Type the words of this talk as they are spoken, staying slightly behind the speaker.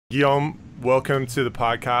Guillaume, welcome to the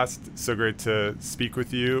podcast. So great to speak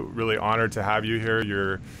with you. Really honored to have you here.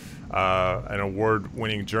 You're an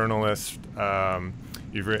award-winning journalist.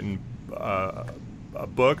 You've written a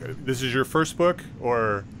book. This is your first book,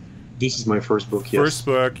 or? This is my first book. Yes. First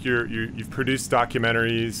book. You've produced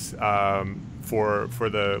documentaries for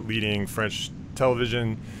the leading French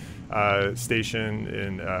television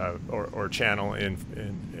station or channel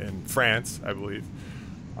in France, I believe.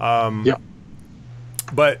 Yeah.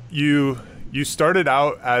 But you started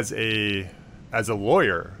out as a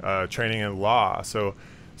lawyer, training in law. So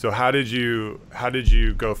how did you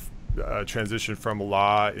go transition from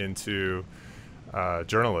law into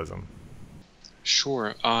journalism?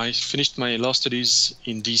 Sure. I finished my law studies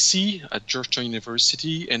in DC at Georgetown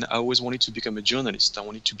University, and I always wanted to become a journalist. I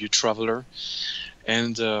wanted to be a traveler.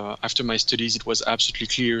 And after my studies, it was absolutely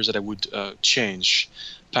clear that I would change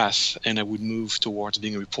path and I would move towards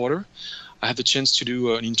being a reporter. I had the chance to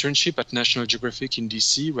do an internship at National Geographic in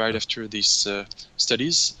DC right after these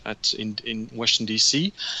studies in Washington,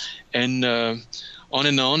 DC. And on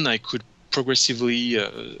and on, I could progressively,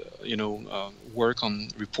 work on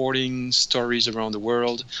reporting stories around the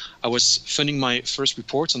world. I was funding my first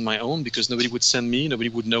reports on my own because nobody would send me, nobody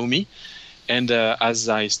would know me. And as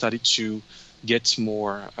I started to get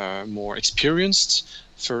more experienced,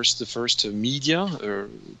 the first media,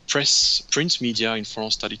 print media in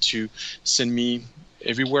France started to send me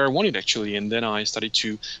everywhere I wanted, actually. And then I started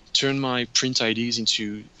to turn my print IDs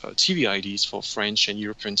into TV IDs for French and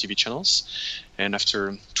European TV channels. And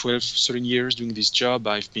after 13 years doing this job,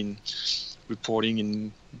 I've been reporting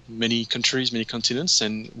in many countries, many continents,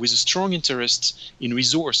 and with a strong interest in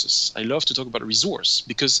resources. I love to talk about resource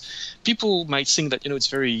because people might think that, it's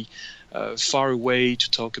very far away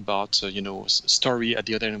to talk about, story at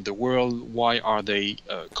the other end of the world. Why are they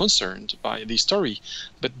concerned by this story?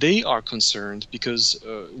 But they are concerned because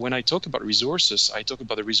when I talk about resources, I talk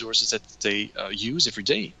about the resources that they use every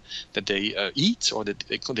day, that they eat or that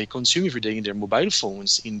they consume every day in their mobile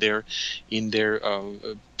phones, in their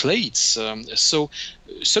plates. So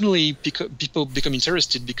suddenly people become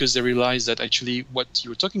interested because they realize that actually what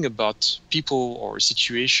you're talking about, people or a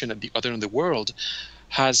situation at the other end of the world,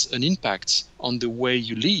 has an impact on the way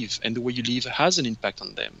you live, and the way you live has an impact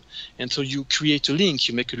on them. And so you create a link,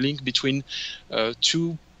 you make a link between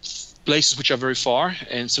two places which are very far,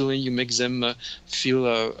 and suddenly you make them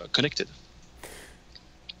feel connected.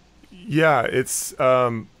 Yeah, it's,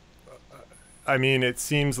 it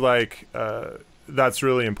seems like that's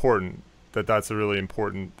really important, that's a really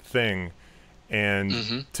important thing,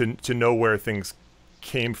 and to know where things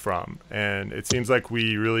came from. And it seems like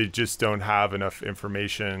we really just don't have enough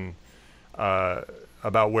information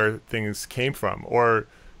about where things came from. Or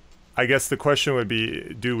I guess the question would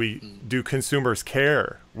be, do consumers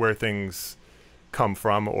care where things come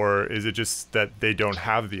from, or is it just that they don't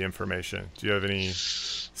have the information? Do you have any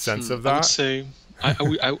sense of that?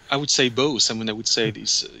 I would say both. I would say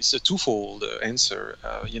this it's a twofold answer.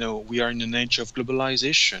 We are in an age of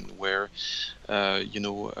globalization where a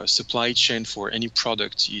supply chain for any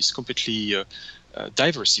product is completely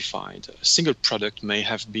diversified. A single product may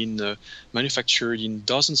have been manufactured in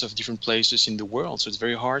dozens of different places in the world, so it's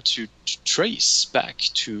very hard to trace back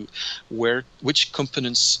to which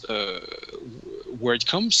components, where it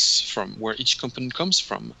comes from, where each component comes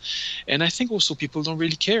from. And I think also people don't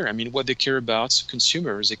really care. What they care about,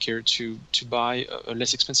 consumers, they care to buy a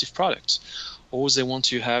less expensive product. All they want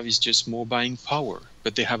to have is just more buying power,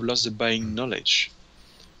 but they have lost the buying knowledge.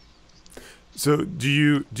 So do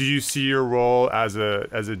you see your role as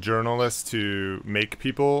a journalist to make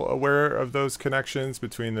people aware of those connections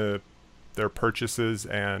between their purchases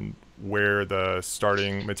and where the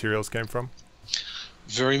starting materials came from?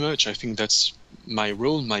 Very much. I think that's my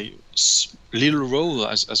role, my little role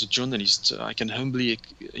as a journalist. I can humbly,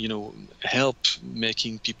 help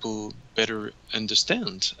making people better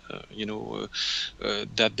understand,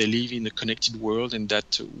 that they live in a connected world, and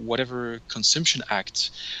that whatever consumption act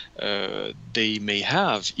they may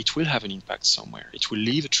have, it will have an impact somewhere. It will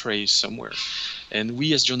leave a trace somewhere. And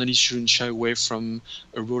we as journalists shouldn't shy away from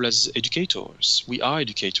a role as educators. We are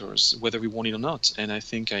educators, whether we want it or not. And I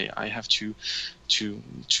think I have to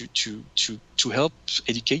help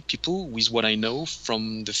educate people with what I know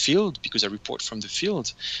from the field, because I report from the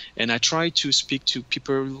field, and I try to speak to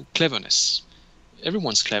people cleverness.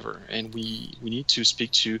 Everyone's clever, and we need to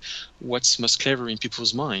speak to what's most clever in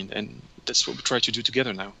people's mind, and that's what we try to do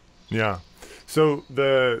together now. Yeah. So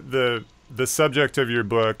the subject of your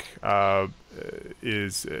book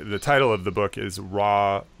is, the title of the book is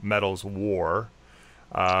Raw Metals War.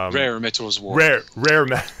 Rare Metals War. Rare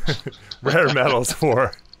Metals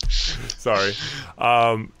War. Sorry.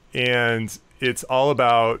 and it's all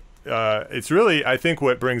about. It's really, I think,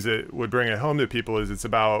 what would bring it home to people is it's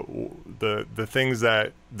about the things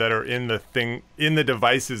that are in the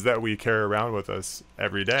devices that we carry around with us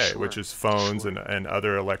every day, Sure. which is phones Sure. and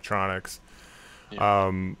other electronics.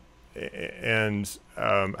 Yeah.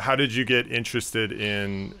 How did you get interested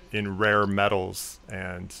in rare metals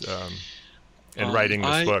and writing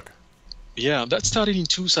this book? Yeah, that started in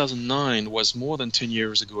 2009, was more than 10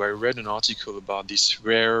 years ago. I read an article about these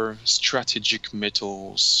rare strategic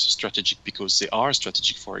metals, strategic because they are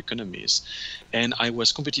strategic for economies. And I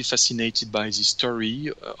was completely fascinated by the story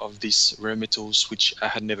of these rare metals, which I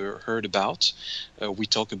had never heard about. We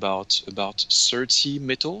talk about 30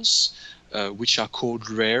 metals, which are called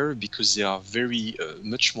rare because they are very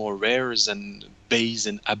much more rare than base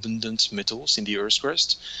and abundant metals in the Earth's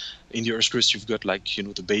crust. In the Earth's crust, you've got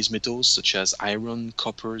the base metals such as iron,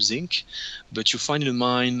 copper, zinc, but you find in a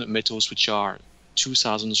mine metals which are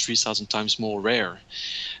 2,000, 3,000 times more rare.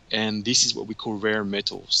 And this is what we call rare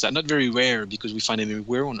metals. They're not very rare because we find them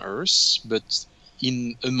everywhere on Earth, but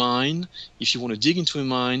in a mine, if you want to dig into a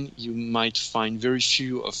mine, you might find very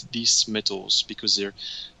few of these metals because their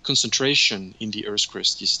concentration in the Earth's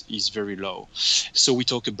crust is very low. So we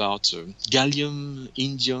talk about gallium,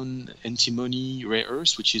 indium, antimony, rare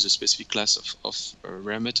earths, which is a specific class of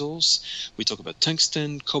rare metals. We talk about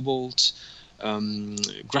tungsten, cobalt,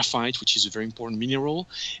 graphite, which is a very important mineral.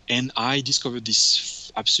 And I discovered this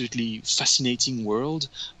absolutely fascinating world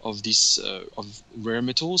of this of rare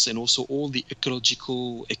metals, and also all the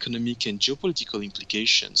ecological, economic, and geopolitical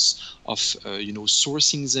implications of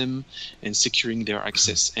sourcing them and securing their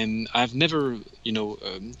access. And I've never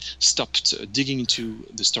stopped digging into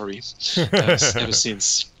the story ever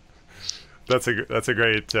since. That's a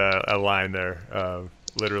great line there.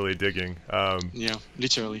 Literally digging. Yeah,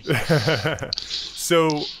 literally.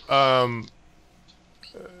 So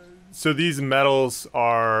these metals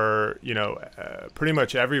are, pretty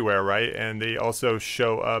much everywhere, right? And they also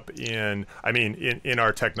show up in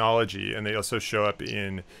our technology, and they also show up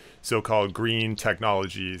in so-called green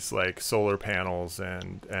technologies like solar panels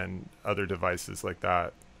and other devices like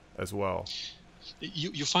that as well.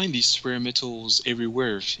 You find these rare metals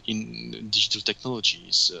everywhere in digital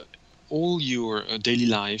technologies. All your daily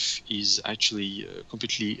life is actually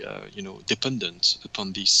completely dependent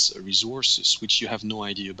upon these resources, which you have no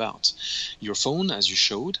idea about. Your phone, as you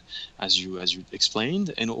showed, as you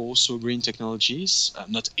explained, and also green technologies.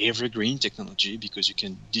 Not every green technology, because you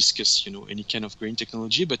can discuss any kind of green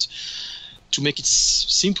technology, but to make it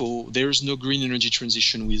simple, there's no green energy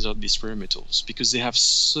transition without these rare metals, because they have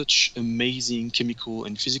such amazing chemical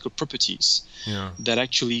and physical properties that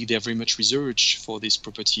actually they're very much researched for these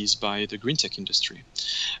properties by the green tech industry,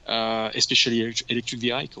 especially electric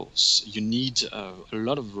vehicles. You need a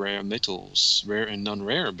lot of rare metals, rare and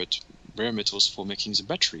non-rare, but rare metals for making the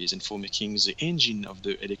batteries and for making the engine of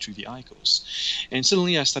the electric vehicles. And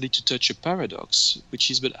suddenly I started to touch a paradox,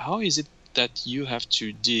 which is, but how is it that you have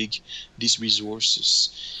to dig these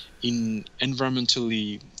resources in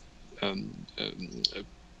environmentally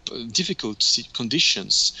difficult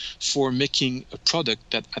conditions for making a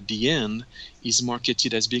product that at the end is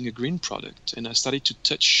marketed as being a green product? And I started to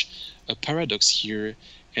touch a paradox here,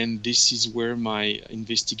 and this is where my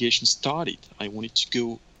investigation started. I wanted to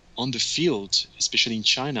go on the field, especially in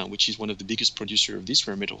China, which is one of the biggest producers of these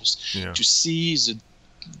rare metals, to see the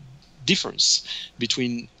difference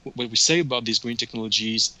between what we say about these green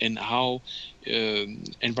technologies and how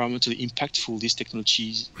environmentally impactful these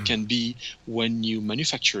technologies can be when you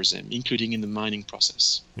manufacture them, including in the mining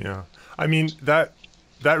process. Yeah, I mean that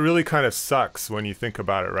really kind of sucks when you think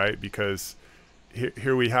about it, right? Because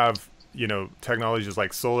here we have technologies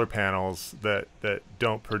like solar panels that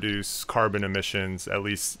don't produce carbon emissions, at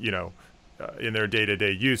least in their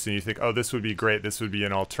day-to-day use, and you think, oh, this would be great, this would be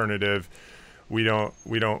an alternative. We're not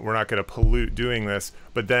going to pollute doing this,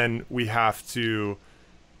 but then we have to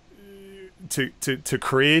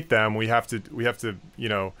create them. We have to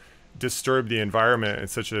disturb the environment in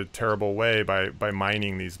such a terrible way by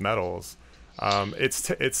mining these metals.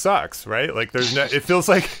 It sucks, right? Like it feels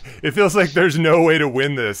like there's no way to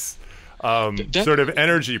win this sort of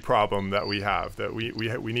energy problem that we have. That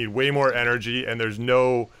we need way more energy, and there's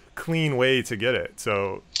no clean way to get it.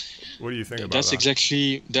 So, what do you think about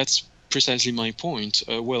that? That's precisely my point.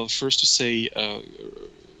 Well, first to say,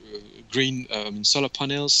 green solar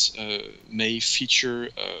panels may feature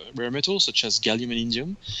rare metals such as gallium and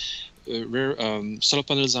indium. Rare solar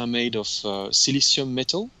panels are made of silicium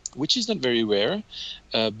metal, which is not very rare,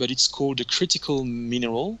 but it's called a critical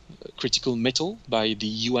mineral, critical metal by the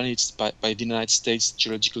United States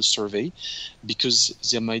Geological Survey, because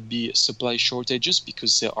there might be supply shortages,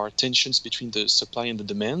 because there are tensions between the supply and the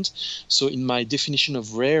demand. So in my definition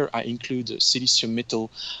of rare, I include silicium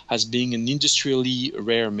metal as being an industrially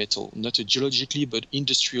rare metal, not a geologically, but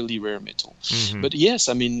industrially rare metal. Mm-hmm. But yes,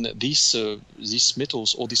 I mean, these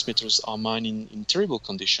metals, all these metals are mined in terrible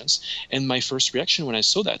conditions. And my first reaction when I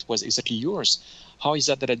saw that was exactly yours. How is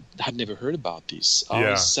that I had never heard about this? How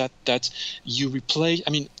is that you replace?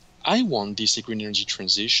 I mean, I want this green energy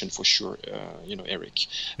transition for sure, Eric.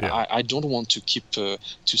 Yeah. I don't want to keep to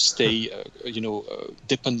stay,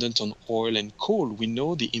 dependent on oil and coal. We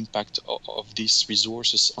know the impact of these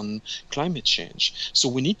resources on climate change. So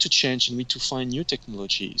we need to change and we need to find new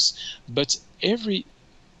technologies. But every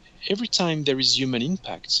time there is human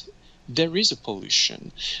impact, there is a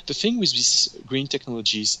pollution. The thing with these green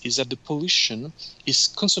technologies is that the pollution is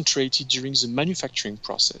concentrated during the manufacturing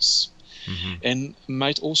process, and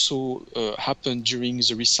might also happen during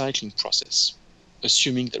the recycling process,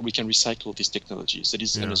 assuming that we can recycle these technologies. That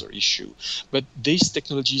is another issue. But these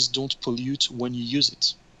technologies don't pollute when you use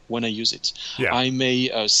it. When I use it, I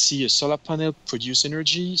may see a solar panel produce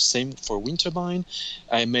energy. Same for wind turbine.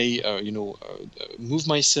 I may, move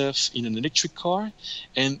myself in an electric car,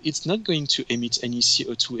 and it's not going to emit any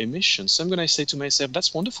CO2 emissions. So I'm going to say to myself,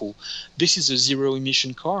 that's wonderful. This is a zero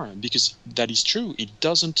emission car, because that is true. It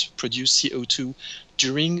doesn't produce CO2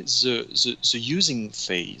 during the using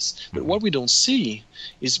phase. But what we don't see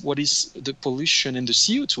is what is the pollution and the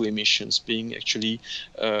CO2 emissions being actually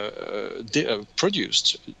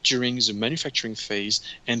produced during the manufacturing phase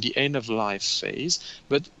and the end of life phase.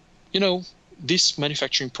 But, these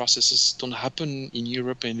manufacturing processes don't happen in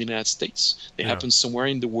Europe and the United States. They happen somewhere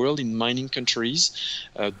in the world, in mining countries,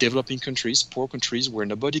 developing countries, poor countries, where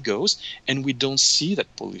nobody goes, and we don't see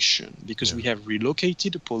that pollution because we have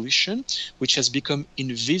relocated the pollution, which has become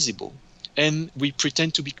invisible, and we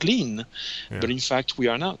pretend to be clean, but in fact we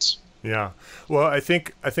are not. Yeah. Well, I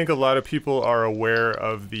think a lot of people are aware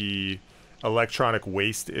of the electronic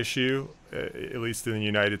waste issue, at least in the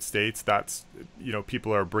United States. That's,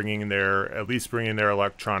 people are bringing their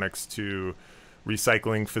electronics to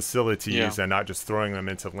recycling facilities and not just throwing them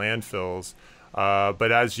into landfills.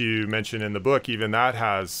 But as you mentioned in the book, even that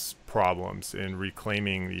has problems in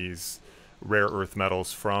reclaiming these rare earth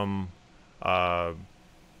metals from,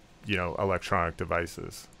 electronic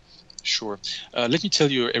devices. Sure. Let me tell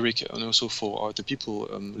you, Eric, and also for the people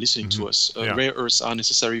listening to us, rare earths are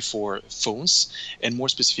necessary for phones, and more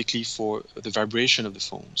specifically for the vibration of the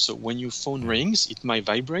phone. So when your phone rings, it might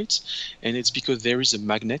vibrate, and it's because there is a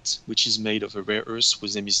magnet which is made of a rare earth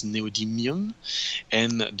whose name is neodymium,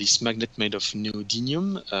 and this magnet made of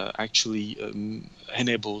neodymium actually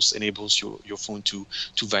enables your phone to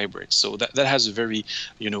vibrate. So that has a very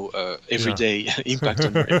everyday impact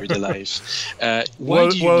on your everyday life. Why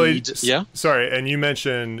do you need? Sorry, and you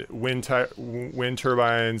mentioned wind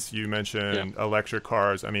turbines. You mentioned electric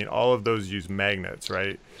cars. I mean, all of those use magnets,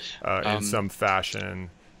 right? In some fashion,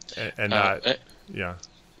 and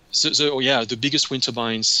So the biggest wind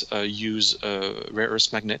turbines use rare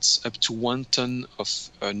earth magnets, up to 1 ton of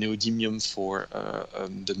neodymium for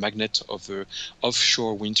the magnet of an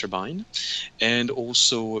offshore wind turbine. And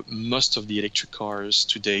also most of the electric cars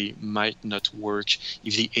today might not work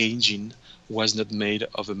if the engine was not made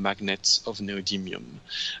of a magnet of neodymium.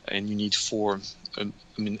 And you need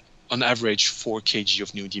on average 4 kg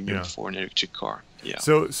of neodymium for an electric car. Yeah.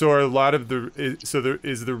 So are a lot of is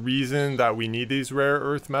the reason that we need these rare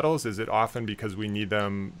earth metals, is it often because we need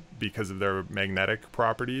them because of their magnetic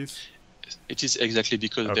properties? It is exactly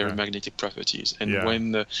because of their magnetic properties, and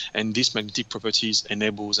and these magnetic properties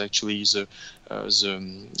enables actually the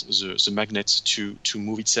magnet to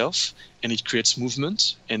move itself, and it creates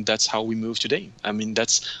movement, and that's how we move today. I mean,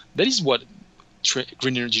 that is what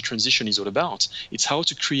green energy transition is all about. It's how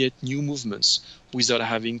to create new movements without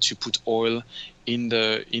having to put oil in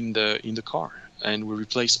the car, and we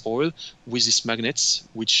replace oil with these magnets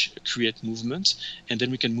which create movement, and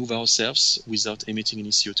then we can move ourselves without emitting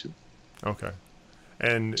any CO2. Okay.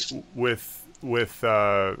 And with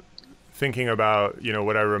thinking about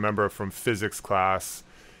what I remember from physics class,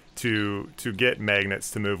 to get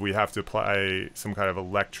magnets to move, we have to apply some kind of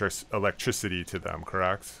electricity to them,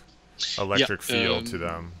 correct? electric feel to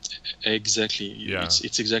them. Exactly. Yeah.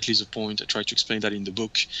 It's exactly the point. I try to explain that in the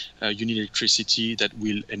book. You need electricity that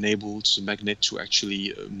will enable the magnet to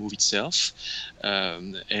actually move itself,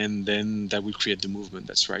 and then that will create the movement.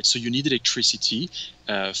 That's right. So you need electricity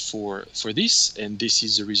for this, and this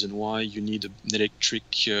is the reason why you need an electric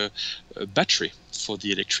battery for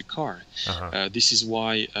the electric car. This is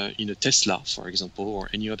why in a Tesla, for example, or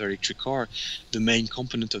any other electric car, the main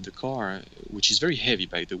component of the car, which is very heavy,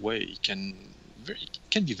 by the way, it can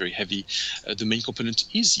be very heavy. The main component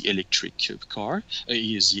is the electric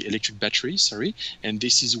is the electric battery, sorry, and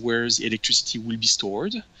this is where the electricity will be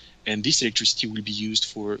stored, and this electricity will be used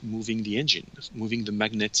for moving the engine, moving the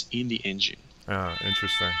magnet in the engine.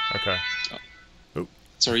 Interesting. Okay.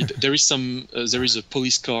 Sorry, there is a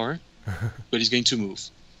police car, but it's going to move.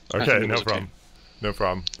 Okay, no problem. No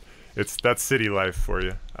problem. That's city life for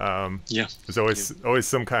you. Yeah. There's always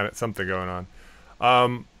something going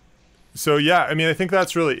on. So yeah, I mean, I think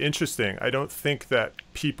that's really interesting. I don't think that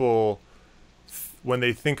people, when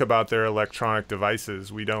they think about their electronic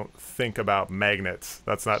devices, we don't think about magnets.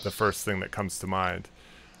 That's not the first thing that comes to mind.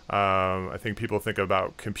 I think people think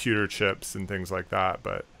about computer chips and things like that,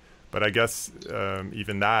 but I guess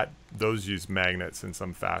even those use magnets in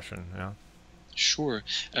some fashion. Yeah. Sure.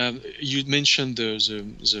 You mentioned the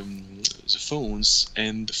phones,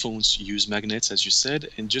 and the phones use magnets, as you said,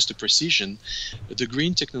 and just a precision, the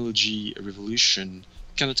green technology revolution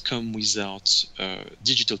cannot come without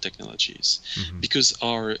digital technologies, because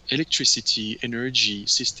our electricity energy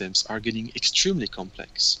systems are getting extremely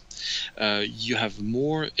complex. You have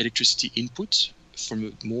more electricity input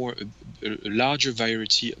from a larger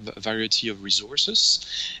variety of resources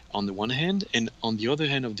on the one hand, and on the other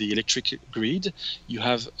hand of the electric grid, you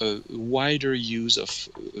have a wider use of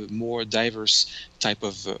more diverse type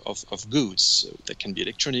of goods. So that can be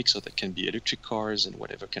electronics, or that can be electric cars and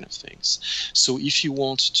whatever kind of things. So if you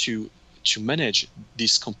want to manage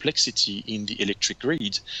this complexity in the electric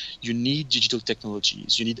grid, you need digital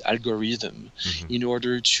technologies, you need algorithm in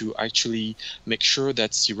order to actually make sure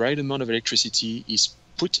that the right amount of electricity is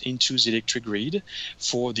put into the electric grid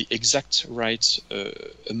for the exact right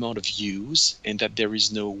amount of use, and that there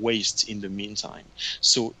is no waste in the meantime.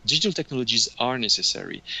 So digital technologies are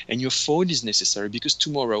necessary, and your phone is necessary, because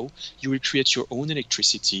tomorrow you will create your own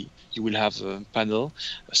electricity. You will have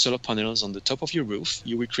solar panels on the top of your roof.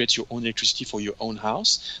 You will create your own electricity for your own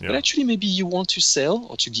house. But actually, maybe you want to sell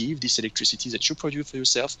or to give this electricity that you produce for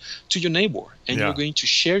yourself to your neighbor, and you're going to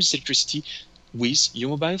share this electricity with your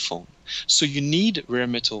mobile phone. So you need rare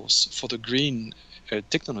metals for the green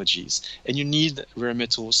technologies, and you need rare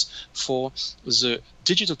metals for the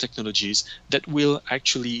digital technologies that will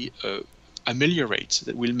actually ameliorate,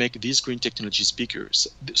 that will make these green technologies bigger.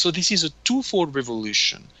 So this is a twofold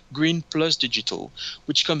revolution, green plus digital,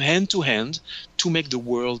 which come hand to hand to make the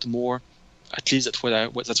world more, at least that's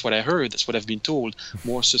what I heard, that's what I've been told,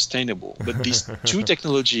 more sustainable. But these two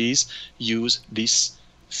technologies use these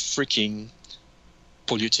freaking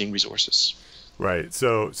polluting resources. Right.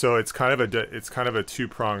 So it's kind of a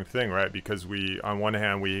two-pronged thing, right? Because on one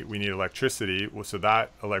hand we need electricity, so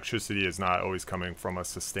that electricity is not always coming from a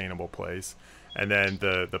sustainable place, and then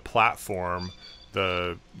the platform,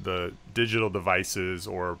 the digital devices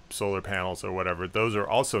or solar panels or whatever, those are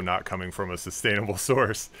also not coming from a sustainable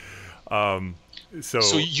source.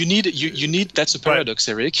 So you need that's a paradox,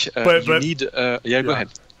 Eric. Go ahead.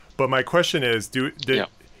 But my question is,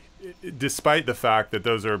 despite the fact that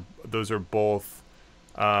those are both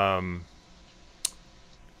kind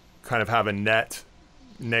of have a net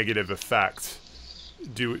negative effect,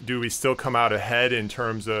 do we still come out ahead in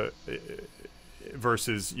terms of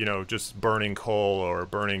versus just burning coal or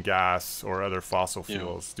burning gas or other fossil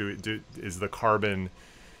fuels? Is the carbon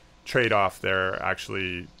trade-off there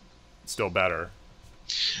actually still better?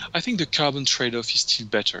 I think the carbon trade-off is still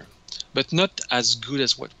better, but not as good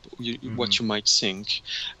as what you might think.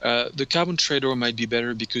 The carbon trade-off might be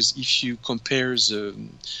better because if you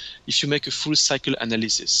make a full cycle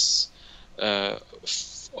analysis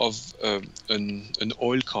of an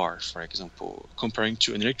oil car, for example, comparing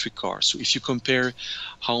to an electric car. So if you compare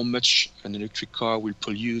how much an electric car will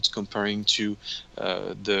pollute comparing to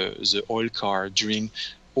the oil car during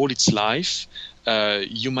all its life,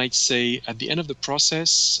 you might say at the end of the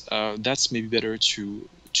process, that's maybe better to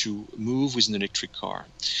move with an electric car.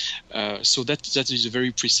 So that is a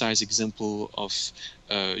very precise example of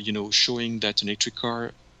showing that an electric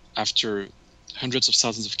car, after hundreds of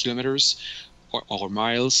thousands of kilometers or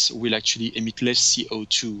miles, will actually emit less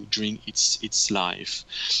CO2 during its life.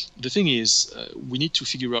 The thing is, we need to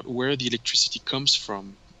figure out where the electricity comes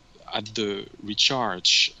from. at the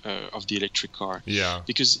recharge of the electric car. Yeah.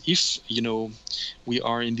 Because if, we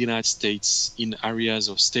are in the United States, in areas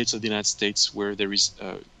or states of the United States where there is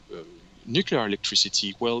nuclear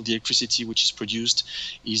electricity, well, the electricity which is produced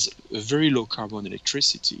is a very low carbon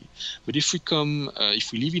electricity. But if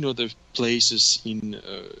we live in other places in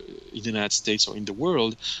the United States or in the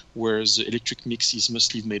world where the electric mix is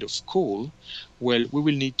mostly made of coal, well, we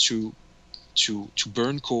will need to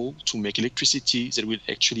burn coal to make electricity that will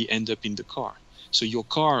actually end up in the car. So your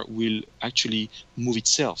car will actually move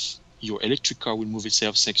itself. Your electric car will move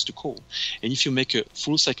itself thanks to coal. And if you make a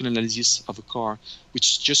full cycle analysis of a car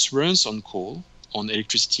which just runs on coal, on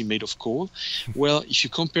electricity made of coal, well, if you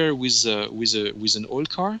compare with an oil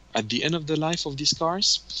car, at the end of the life of these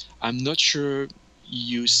cars, I'm not sure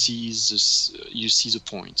you see the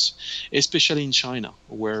point, especially in China,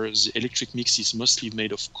 where the electric mix is mostly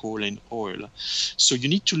made of coal and oil. So you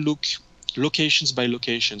need to look locations by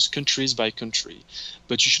locations, countries by country.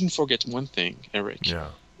 But you shouldn't forget one thing, Eric. Yeah.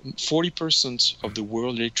 40% of the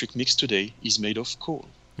world electric mix today is made of coal.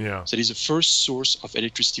 Yeah. That is the first source of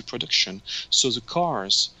electricity production. So the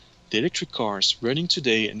electric cars running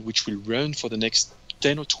today and which will run for the next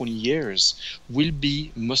 10 or 20 years will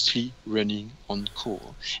be mostly running on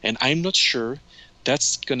coal. And I'm not sure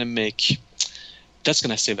that's going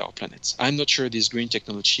to save our planet. I'm not sure these green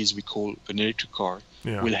technologies we call an electric car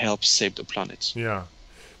will help save the planet. Yeah.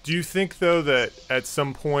 Do you think, though, that at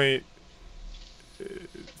some point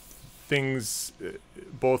things,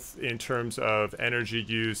 both in terms of energy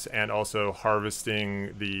use and also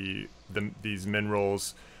harvesting these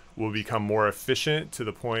minerals, will become more efficient to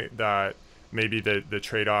the point that maybe the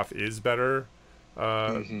trade-off is better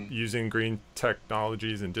using green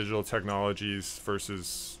technologies and digital technologies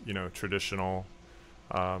versus traditional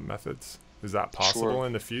methods? Is that possible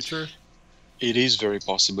in the future? It is very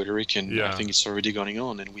possible, Eric, and I think it's already going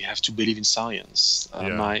on, and we have to believe in science.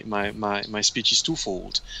 My speech is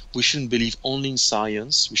twofold. We shouldn't believe only in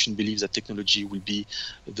science. We shouldn't believe that technology will be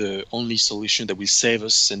the only solution that will save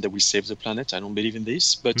us and that will save the planet. I don't believe in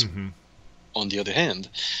this. But on the other hand,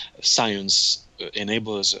 science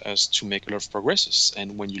enables us to make a lot of progresses.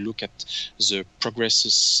 And when you look at the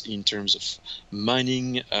progresses in terms of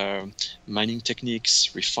mining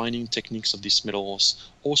techniques, refining techniques of these metals,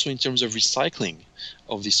 also in terms of recycling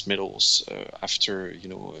of these metals after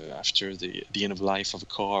the end of life of a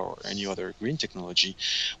car or any other green technology,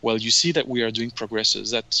 well, you see that we are doing progresses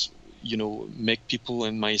that make people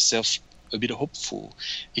and myself a bit hopeful.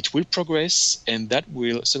 It will progress, and that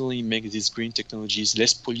will certainly make these green technologies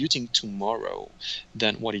less polluting tomorrow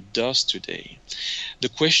than what it does today. The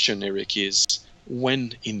question, Eric, is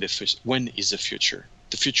when is the future?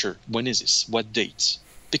 The future, when is this? What date?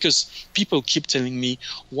 Because people keep telling me,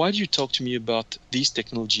 why do you talk to me about these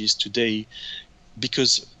technologies today?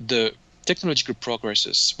 Because the technological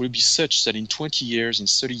progresses will be such that in 20 years, in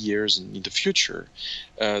 30 years, and in the future,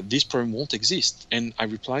 this problem won't exist. And I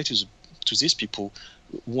reply to these people,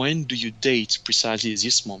 when do you date precisely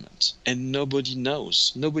this moment? And nobody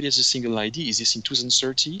knows. Nobody has a single idea. Is this in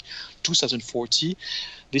 2030, 2040?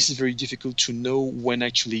 This is very difficult to know when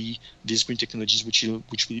actually these green technologies which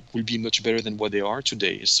will be much better than what they are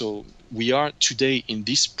today. So we are today in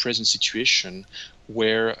this present situation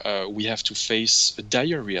where we have to face a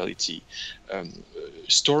dire reality.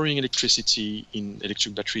 Storing electricity in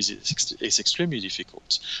electric batteries is extremely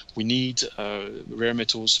difficult. We need rare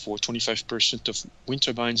metals for 25% of wind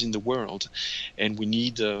turbines in the world, and we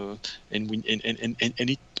need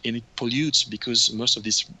it pollutes because most of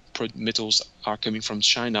these metals are coming from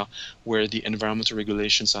China, where the environmental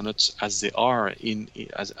regulations are not as they are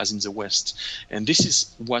as in the West. And this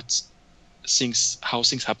is how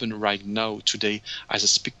things happen right now today as I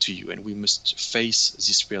speak to you, and we must face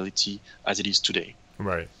this reality as it is today.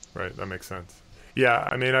 Right. That makes sense. Yeah,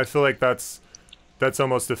 I mean, I feel like that's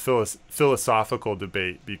almost a philosophical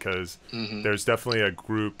debate, because there's definitely a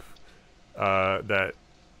group that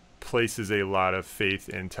places a lot of faith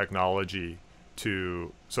in technology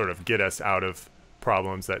to sort of get us out of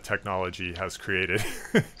problems that technology has created.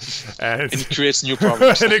 and it creates new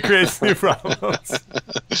problems.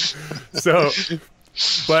 So,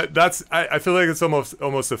 but I feel like it's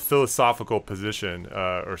almost a philosophical position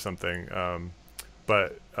or something. And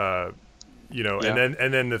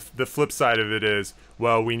then the flip side of it is,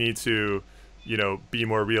 well, we need to be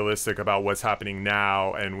more realistic about what's happening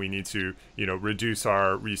now, and we need to reduce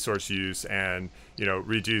our resource use and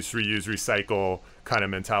reduce, reuse, recycle kind of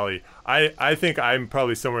mentality. I think I'm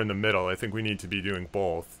probably somewhere in the middle. I think we need to be doing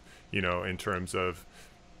both, in terms of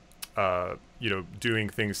doing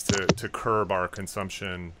things to curb our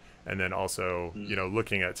consumption, and then also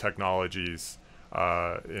looking at technologies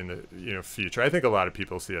in the future. I think a lot of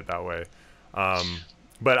people see it that way,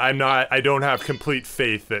 but I don't have complete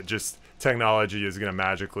faith that just technology is going to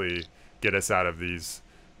magically get us out of these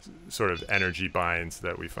sort of energy binds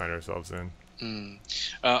that we find ourselves in.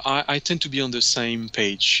 I tend to be on the same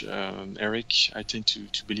page, Eric. I tend to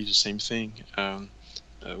believe the same thing.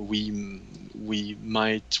 We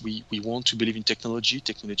want to believe in technology.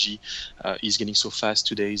 Technology is getting so fast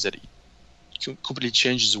today that it completely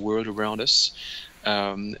changes the world around us.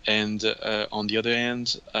 And on the other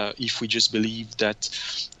hand, if we just believe that,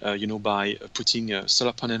 by putting a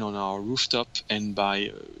solar panel on our rooftop and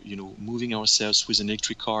by, moving ourselves with an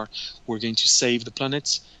electric car, we're going to save the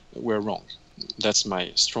planet, we're wrong. That's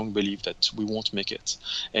my strong belief that we won't make it.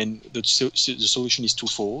 And the solution is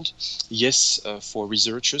twofold. Yes, for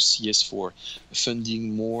researchers. Yes, for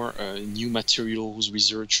funding more new materials,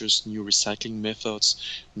 researchers, new recycling methods,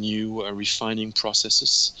 new refining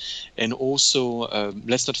processes. And also,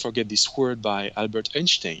 let's not forget this word by Albert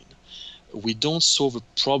Einstein. We don't solve a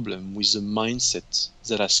problem with the mindset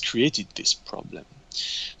that has created this problem.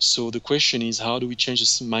 So the question is, how do we change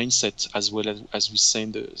this mindset as well as we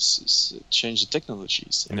change the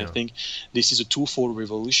technologies? And I think this is a twofold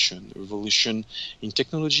revolution: a revolution in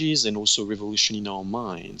technologies and also a revolution in our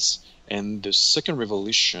minds. And the second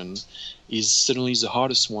revolution is certainly the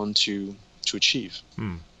hardest one to achieve.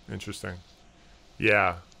 Interesting.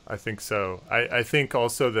 Yeah, I think so. I think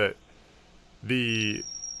also that the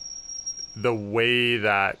way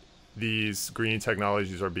that these green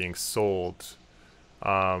technologies are being sold,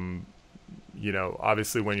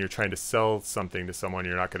 obviously when you're trying to sell something to someone,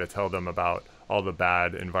 you're not going to tell them about all the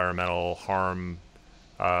bad environmental harm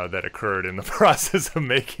that occurred in the process of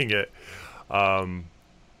making it. You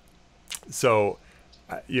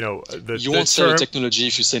won't sell technology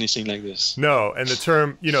if you say anything like this. No, and the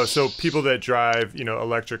term, so people that drive,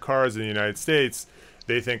 electric cars in the United States,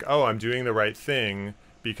 they think, oh, I'm doing the right thing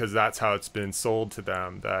because that's how it's been sold to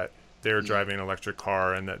them, that they're driving an electric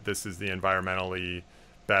car and that this is the environmentally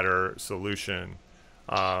better solution.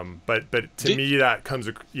 But to me, that comes,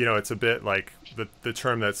 it's a bit like the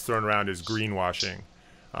term that's thrown around is greenwashing.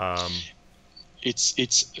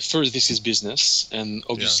 It's first, this is business, and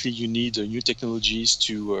obviously you need new technologies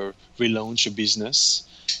to relaunch a business.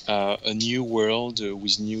 A new world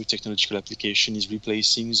with new technological application is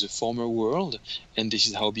replacing the former world, and this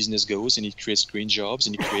is how business goes, and it creates green jobs,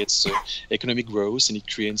 and it creates economic growth, and it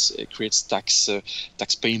creates tax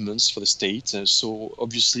payments for the state. So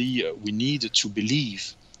obviously we need to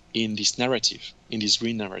believe in this narrative, in this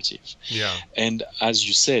green narrative. Yeah. And as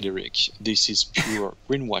you said, Eric, this is pure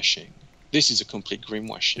greenwashing. This is a complete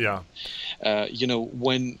greenwashing. Yeah.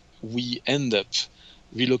 When we end up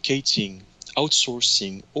relocating,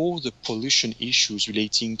 outsourcing all the pollution issues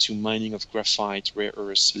relating to mining of graphite, rare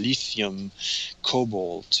earths, lithium,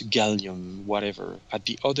 cobalt, gallium, whatever, at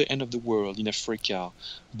the other end of the world, in Africa,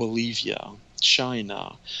 Bolivia,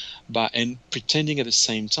 China, and pretending at the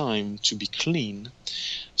same time to be clean.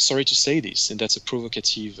 Sorry to say this, and that's a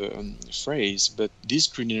provocative phrase, but this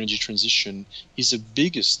green energy transition is the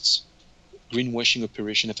biggest greenwashing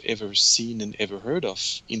operation I've ever seen and ever heard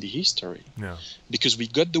of in the history. Yeah. Because we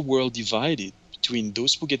got the world divided between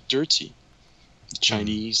those who get dirty, the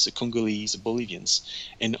Chinese, the Congolese, the Bolivians,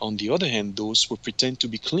 and on the other hand, those who pretend to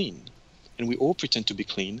be clean. And we all pretend to be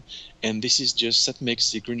clean, and that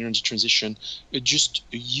makes the green energy transition just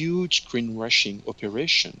a huge greenwashing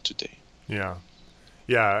operation today. Yeah.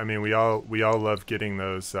 Yeah, I mean, we all love getting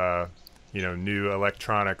those new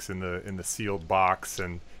electronics in the sealed box,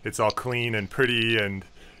 and it's all clean and pretty, and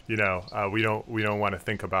we don't want to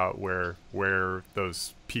think about where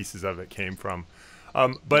those pieces of it came from.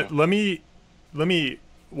 But let me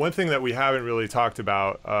one thing that we haven't really talked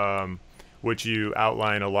about, which you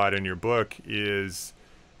outline a lot in your book, is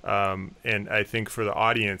and I think for the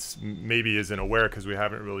audience maybe isn't aware because we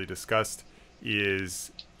haven't really discussed,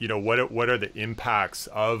 is what are the impacts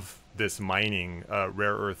of this mining,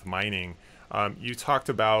 rare earth mining. You talked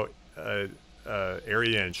about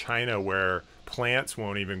area in China where plants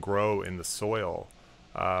won't even grow in the soil.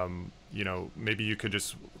 Maybe you could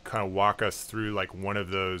just kind of walk us through like one of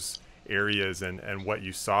those areas and what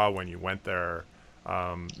you saw when you went there.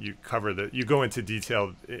 You go into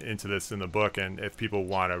detail into this in the book, and if people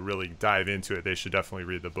want to really dive into it, they should definitely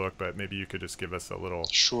read the book, but maybe you could just give us a little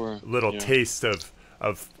taste of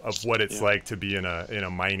what it's like to be in a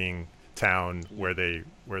mining town where they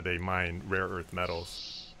mine rare earth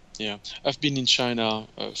metals. Yeah, I've been in China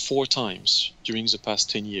 4 times during the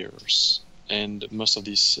past 10 years, and most of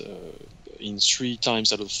these, in 3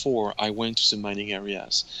 times out of 4, I went to the mining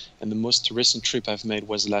areas, and the most recent trip I've made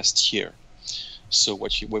was last year. So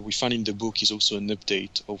what we find in the book is also an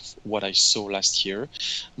update of what I saw last year,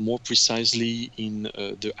 more precisely in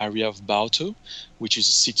the area of Baotou, which is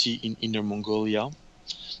a city in Inner Mongolia,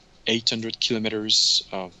 800 kilometers,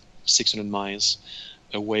 600 miles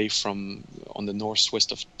away from on the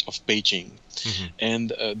northwest of Beijing.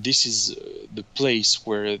 And this is the place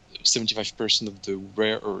where 75% of the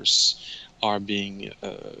rare earths are being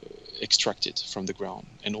extracted from the ground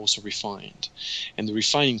and also refined. And the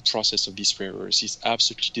refining process of these rare earths is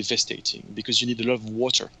absolutely devastating because you need a lot of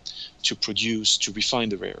water to produce, to refine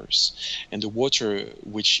the rare earths. And the water,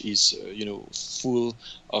 which is full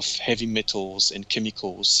of heavy metals and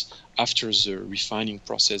chemicals, after the refining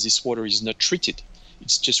process, this water is not treated.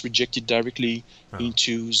 It's just rejected directly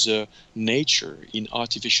into the nature in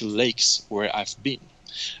artificial lakes where I've been.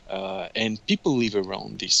 And people live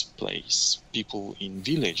around this place, people in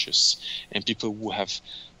villages, and people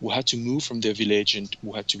who had to move from their village and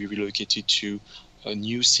who had to be relocated to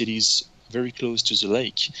new cities very close to the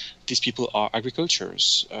lake. These people are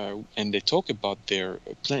agricultors, and they talk about their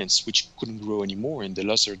plants which couldn't grow anymore, and they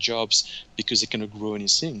lost their jobs because they cannot grow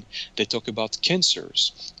anything. They talk about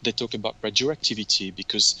cancers. They talk about radioactivity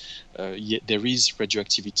because there is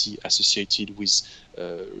radioactivity associated with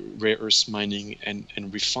rare earth mining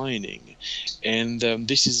and refining. And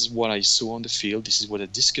this is what I saw on the field. This is what I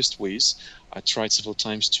discussed with. I tried several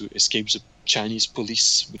times to escape the Chinese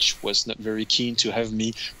police, which was not very keen to have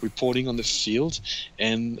me reporting on the field.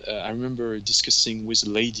 And I remember discussing with a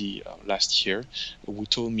lady last year who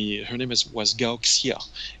told me, her name was Gao Xia,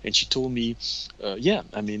 and she told me,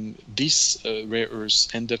 these rare earths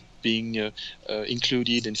end up being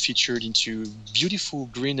included and featured into beautiful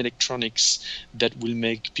green electronics that will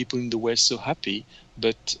make people in the West so happy,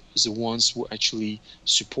 but the ones who actually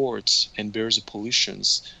support and bear the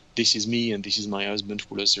pollutions, this is me and this is my husband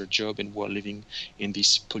who lost their job and who are living in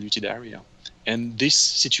this polluted area. And this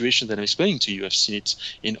situation that I'm explaining to you, I've seen it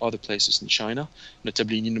in other places in China,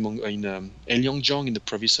 notably in Heilongjiang, in the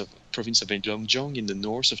province of Heilongjiang in the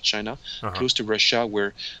north of China, close to Russia,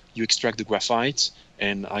 where you extract the graphite.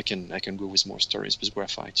 And I can go with more stories with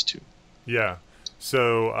graphite too. Yeah.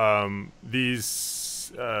 So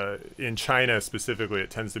these in China specifically, it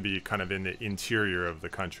tends to be kind of in the interior of the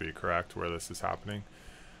country, correct, where this is happening?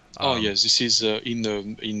 Yes, this is in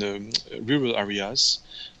the rural areas,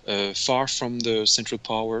 far from the central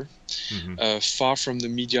power, far from the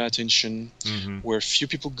media attention, where few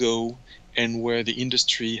people go, and where the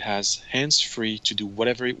industry has hands free to do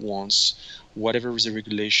whatever it wants, whatever is the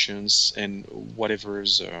regulations and whatever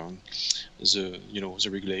is the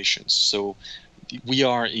regulations. So we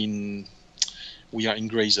are in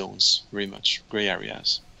gray zones, very much gray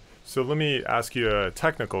areas. So let me ask you a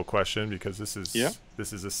technical question, because this is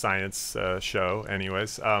a science show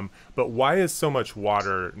anyways. But why is so much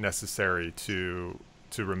water necessary to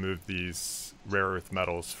remove these rare earth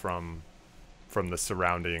metals from the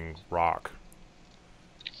surrounding rock?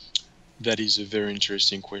 That is a very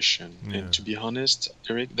interesting question. Yeah. And to be honest,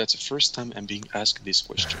 Eric, that's the first time I'm being asked this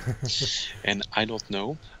question. And I don't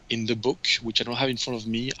know. In the book, which I don't have in front of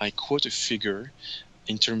me, I quote a figure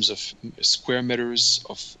in terms of square meters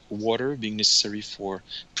of water being necessary for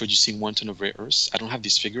producing 1 ton of rare earths. I don't have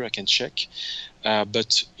this figure, I can check.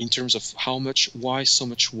 But in terms of why so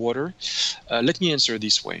much water, let me answer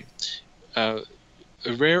this way.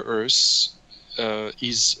 Rare earths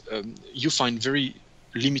you find very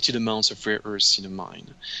limited amounts of rare earths in a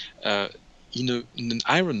mine. In an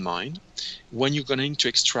iron mine, when you're going to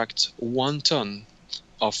extract 1 ton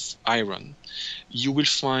of iron, you will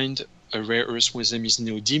find a rare earth whose name is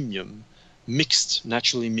neodymium,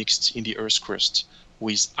 naturally mixed in the earth's crust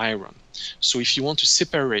with iron. So if you want to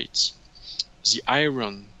separate the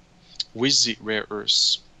iron with the rare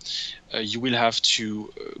earths, you will have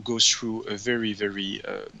to go through a very, very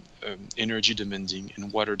energy demanding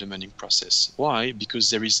and water demanding process. Why? Because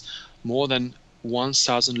there is more than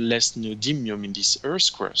 1,000 less neodymium in this earth's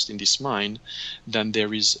crust, in this mine, than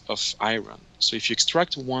there is of iron. So if you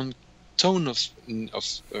extract 1 ton of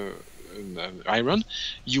iron,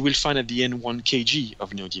 you will find at the end 1 kg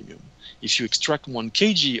of neodymium. If you extract 1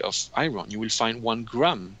 kg of iron, you will find 1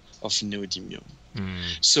 gram of neodymium.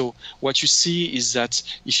 So what you see is that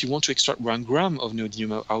if you want to extract 1 gram of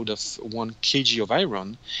neodymium out of 1 kg of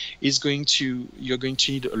iron, you're going to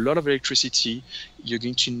need a lot of electricity, you're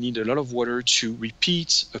going to need a lot of water to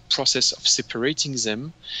repeat a process of separating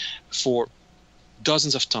them for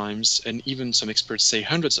dozens of times, and even some experts say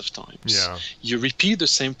hundreds of times. Yeah. You repeat the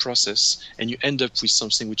same process and you end up with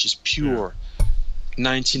something which is pure,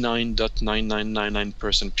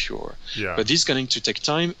 99.9999% pure. Yeah. But this is going to take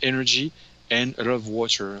time, energy, and a lot of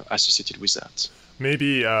water associated with that.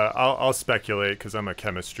 Maybe I'll speculate because I'm a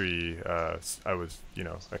chemistry. I was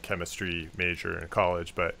a chemistry major in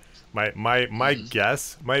college, but my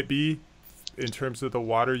guess might be, in terms of the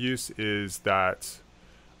water use, is that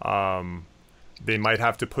they might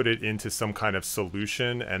have to put it into some kind of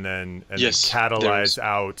solution and then catalyze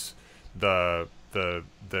out the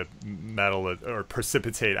metal, or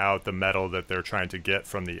precipitate out the metal that they're trying to get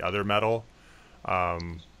from the other metal.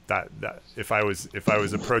 That if I was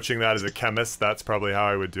approaching that as a chemist, that's probably how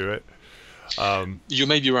I would do it. You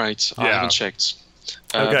may be right. I haven't checked.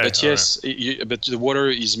 But yes, but the water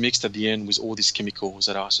is mixed at the end with all these chemicals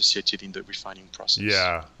that are associated in the refining process.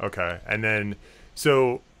 Yeah. Okay. And then,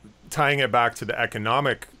 so tying it back to the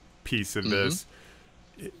economic piece of this,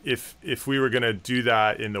 if we were going to do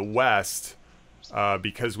that in the West,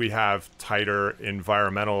 because we have tighter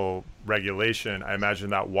environmental regulation, I imagine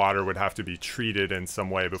that water would have to be treated in some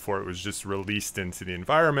way before it was just released into the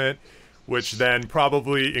environment, which then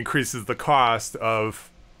probably increases the cost of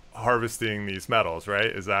harvesting these metals, right?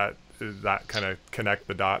 Is that kind of connect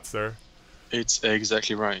the dots there? It's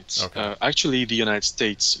exactly right. Okay. Actually, the United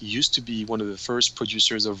States used to be one of the first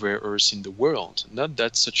producers of rare earths in the world. Not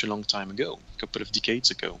that such a long time ago, a couple of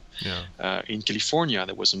decades ago. Yeah. In California,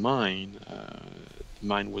 there was a mine. The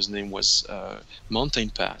mine name was Mountain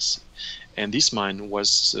Pass. And this mine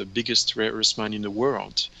was the biggest rare earth mine in the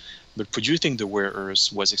world. But producing the rare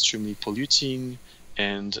earths was extremely polluting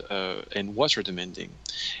and water demanding.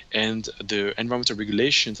 And the environmental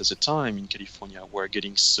regulations at the time in California were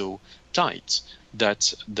getting so tight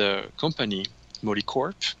that the company,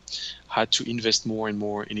 Molycorp, had to invest more and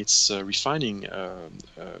more in its refining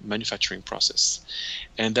manufacturing process.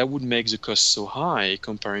 And that would make the cost so high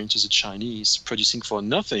comparing to the Chinese producing for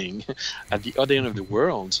nothing at the other end of the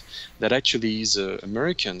world, that actually the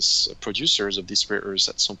Americans, producers of these rare earths,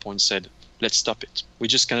 at some point said, let's stop it. We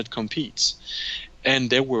just cannot compete.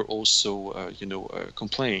 And there were also,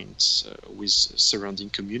 complaints with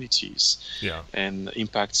surrounding communities and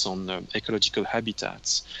impacts on ecological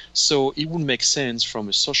habitats. So it would make sense from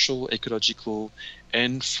a social, ecological,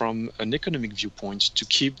 and from an economic viewpoint to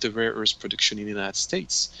keep the rare earth production in the United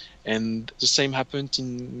States. And the same happened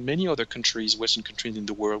in many other countries, Western countries in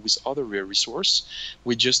the world, with other rare resource.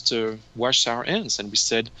 We just washed our hands and we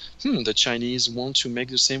said, the Chinese want to make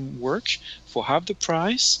the same work for half the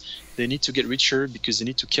price. They need to get richer because they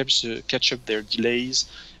need to catch up their delays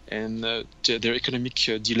and their economic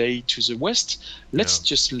delay to the West.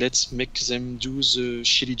 Let's make them do the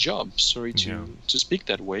shitty job. Sorry to speak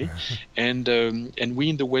that way. And we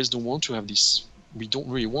in the West don't want to have this. We don't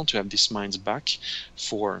really want to have these mines back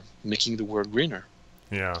for making the world greener.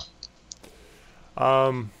 Yeah.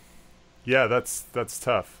 That's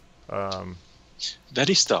tough. That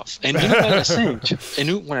is tough. And you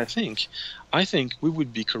know what I think? I think we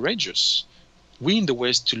would be courageous, we in the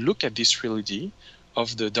West, to look at this reality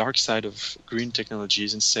of the dark side of green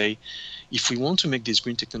technologies and say, if we want to make these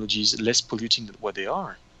green technologies less polluting than what they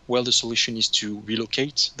are, well, the solution is to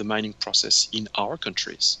relocate the mining process in our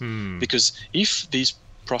countries. Because if these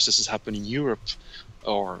processes happen in Europe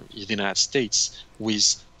or in the United States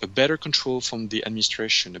with a better control from the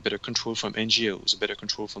administration, a better control from NGOs, a better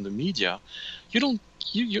control from the media, at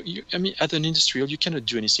an industrial, you cannot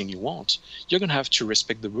do anything you want. You're going to have to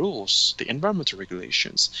respect the rules, the environmental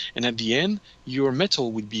regulations. And at the end, your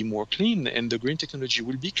metal will be more clean and the green technology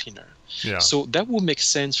will be cleaner. Yeah. So that will make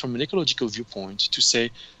sense from an ecological viewpoint to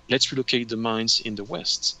say, let's relocate the mines in the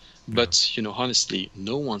West. But, honestly,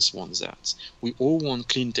 no one wants that. We all want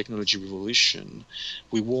clean technology revolution.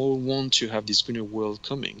 We all want to have this greener world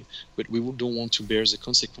coming, but we don't want to bear the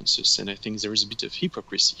consequences. And I think there is a bit of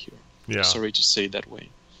hypocrisy here. Yeah. Sorry to say it that way.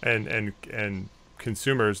 And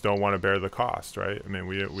consumers don't want to bear the cost, right? I mean,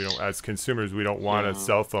 we don't, as consumers, we don't want a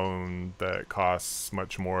cell phone that costs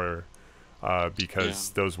much more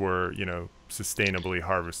because those were, sustainably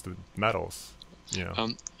harvested metals.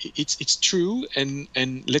 It's true, and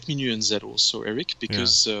let me nuance that also, Eric,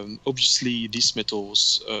 because obviously these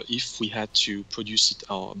metals, if we had to produce it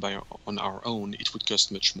on our own, it would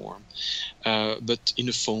cost much more. But in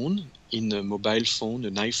a mobile phone,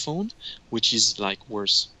 an iPhone, which is like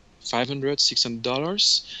worth $500,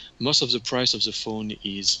 $600, most of the price of the phone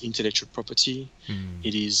is intellectual property.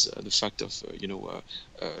 It is the fact of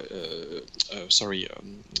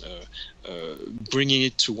bringing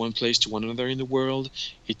it to one place to one another in the world.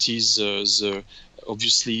 It is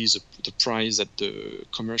obviously the price that the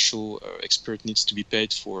commercial expert needs to be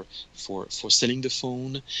paid for selling the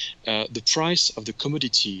phone. The price of the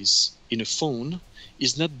commodities in a phone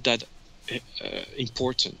is not that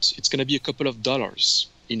important. It's going to be a couple of dollars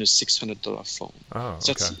in a $600 phone. Oh,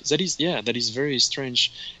 So okay. that is very strange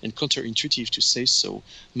and counterintuitive to say so.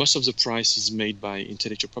 Most of the price is made by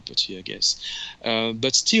intellectual property, I guess.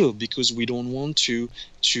 But still, because we don't want to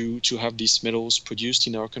have these metals produced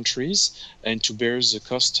in our countries and to bear the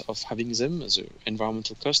cost of having them, the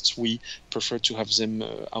environmental costs, we prefer to have them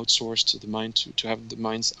outsourced, the mine to have the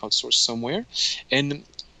mines outsourced somewhere. And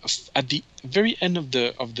at the very end of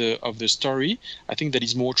the story, I think that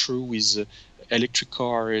is more true with electric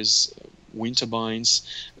cars, wind turbines.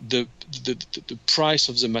 The price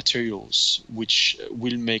of the materials, which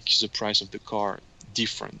will make the price of the car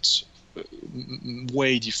different,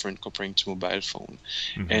 way different comparing to mobile phone.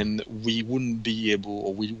 Mm-hmm. And we wouldn't be able,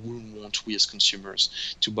 or we wouldn't want, we as consumers,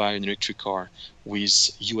 to buy an electric car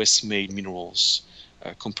with US made minerals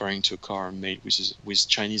comparing to a car made with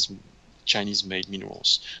Chinese made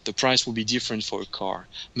minerals. The price will be different for a car,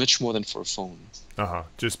 much more than for a phone.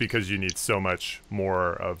 Just because you need so much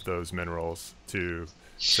more of those minerals to,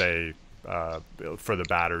 say, for the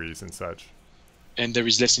batteries and such. And there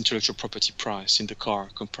is less intellectual property price in the car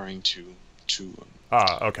comparing to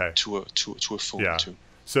okay. to a phone. Yeah. Too.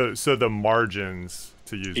 So the margins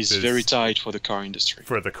to use is very tight for the car industry.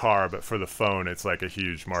 For the car, but for the phone, it's like a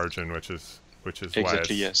huge margin, which is exactly why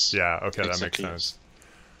it's, yes. Yeah. Okay, that makes sense. Yes.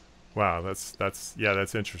 Wow,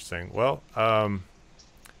 that's interesting. Well,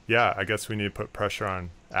 yeah, I guess we need to put pressure on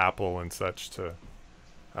Apple and such to.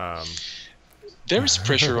 There is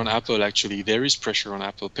pressure on Apple. Actually, there is pressure on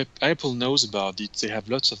Apple. Apple knows about it. They have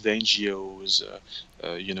lots of the NGOs,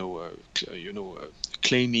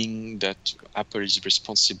 claiming that Apple is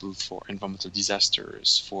responsible for environmental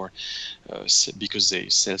disasters, because they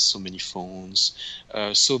sell so many phones.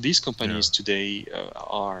 So these companies today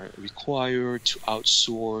are required to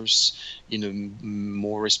outsource in a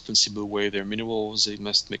more responsible way their minerals. They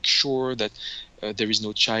must make sure that there is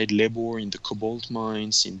no child labor in the cobalt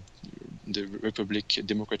mines in the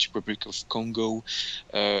Democratic Republic of Congo,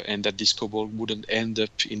 and that this cobalt wouldn't end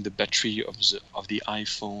up in the battery of the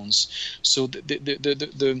iPhones. So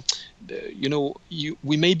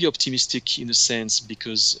we may be optimistic in a sense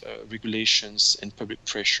because regulations and public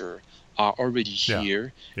pressure are already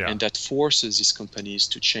here, and that forces these companies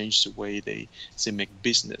to change the way they make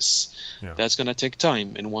business. That's going to take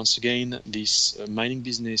time, and once again, this mining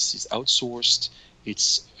business is outsourced.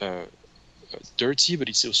 It's dirty, but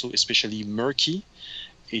it's also especially murky.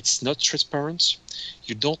 It's not transparent.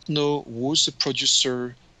 You don't know who's the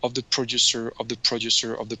producer of the producer of the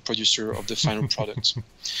producer of the producer of the final product.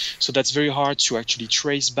 So that's very hard to actually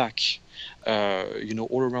trace back,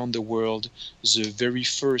 all around the world, the very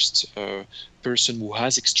first person who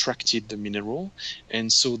has extracted the mineral.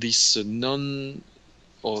 And so this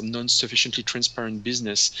non-sufficiently transparent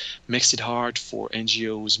business makes it hard for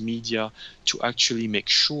NGOs, media to actually make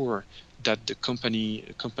sure that the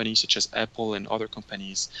companies such as Apple and other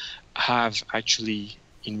companies have actually,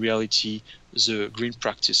 in reality, the green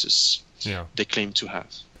practices they claim to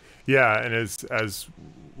have. Yeah, and as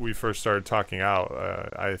we first started talking out,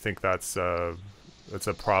 I think that's a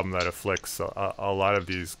problem that afflicts a lot of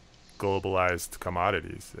these globalized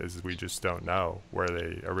commodities, is we just don't know where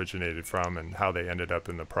they originated from and how they ended up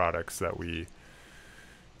in the products that we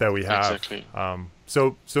have. Exactly.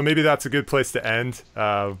 So maybe that's a good place to end.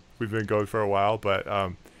 We've been going for a while, but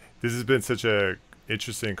this has been such a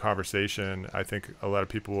interesting conversation. I think a lot of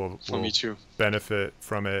people will benefit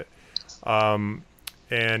from it. And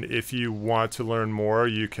if you want to learn more,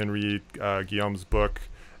 you can read Guillaume's book.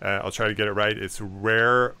 I'll try to get it right. It's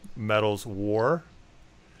Rare Metals War.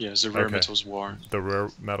 Yeah, the Rare Metals War. The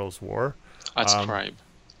Rare Metals War. At Scribe.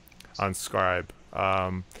 On Scribe.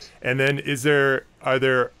 And then are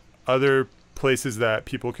there other places that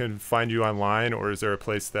people can find you online, or is there a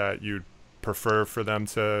place that you'd prefer for them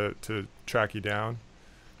to track you down?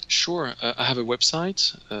 Sure. I have a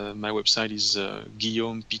website. My website is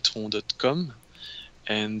guillaumepitron.com,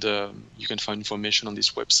 and you can find information on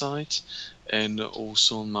this website, and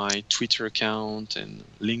also on my Twitter account and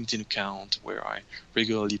LinkedIn account, where I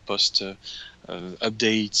regularly post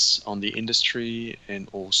updates on the industry and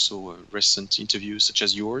also recent interviews such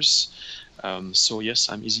as yours. So yes,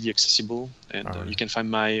 I'm easily accessible, and you can find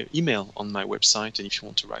my email on my website. And if you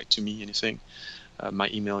want to write to me anything, my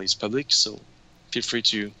email is public, so feel free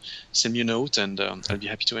to send me a note, and I'll be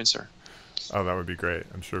happy to answer. Oh, that would be great.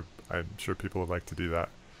 I'm sure people would like to do that.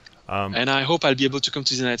 And I hope I'll be able to come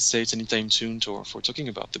to the United States anytime soon for talking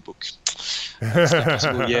about the book. It's not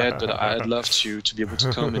possible yet, but I'd love to be able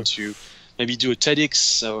to come and to maybe do a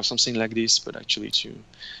TEDx or something like this, but actually to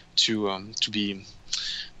be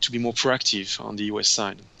more proactive on the US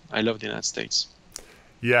side. I love the United States.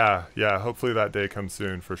 Yeah. Hopefully that day comes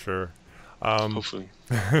soon for sure. Hopefully.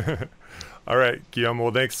 All right, Guillaume.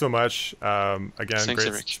 Well, thanks so much. Again, Thanks, great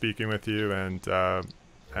Eric. speaking with you, and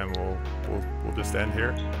we'll just end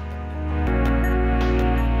here.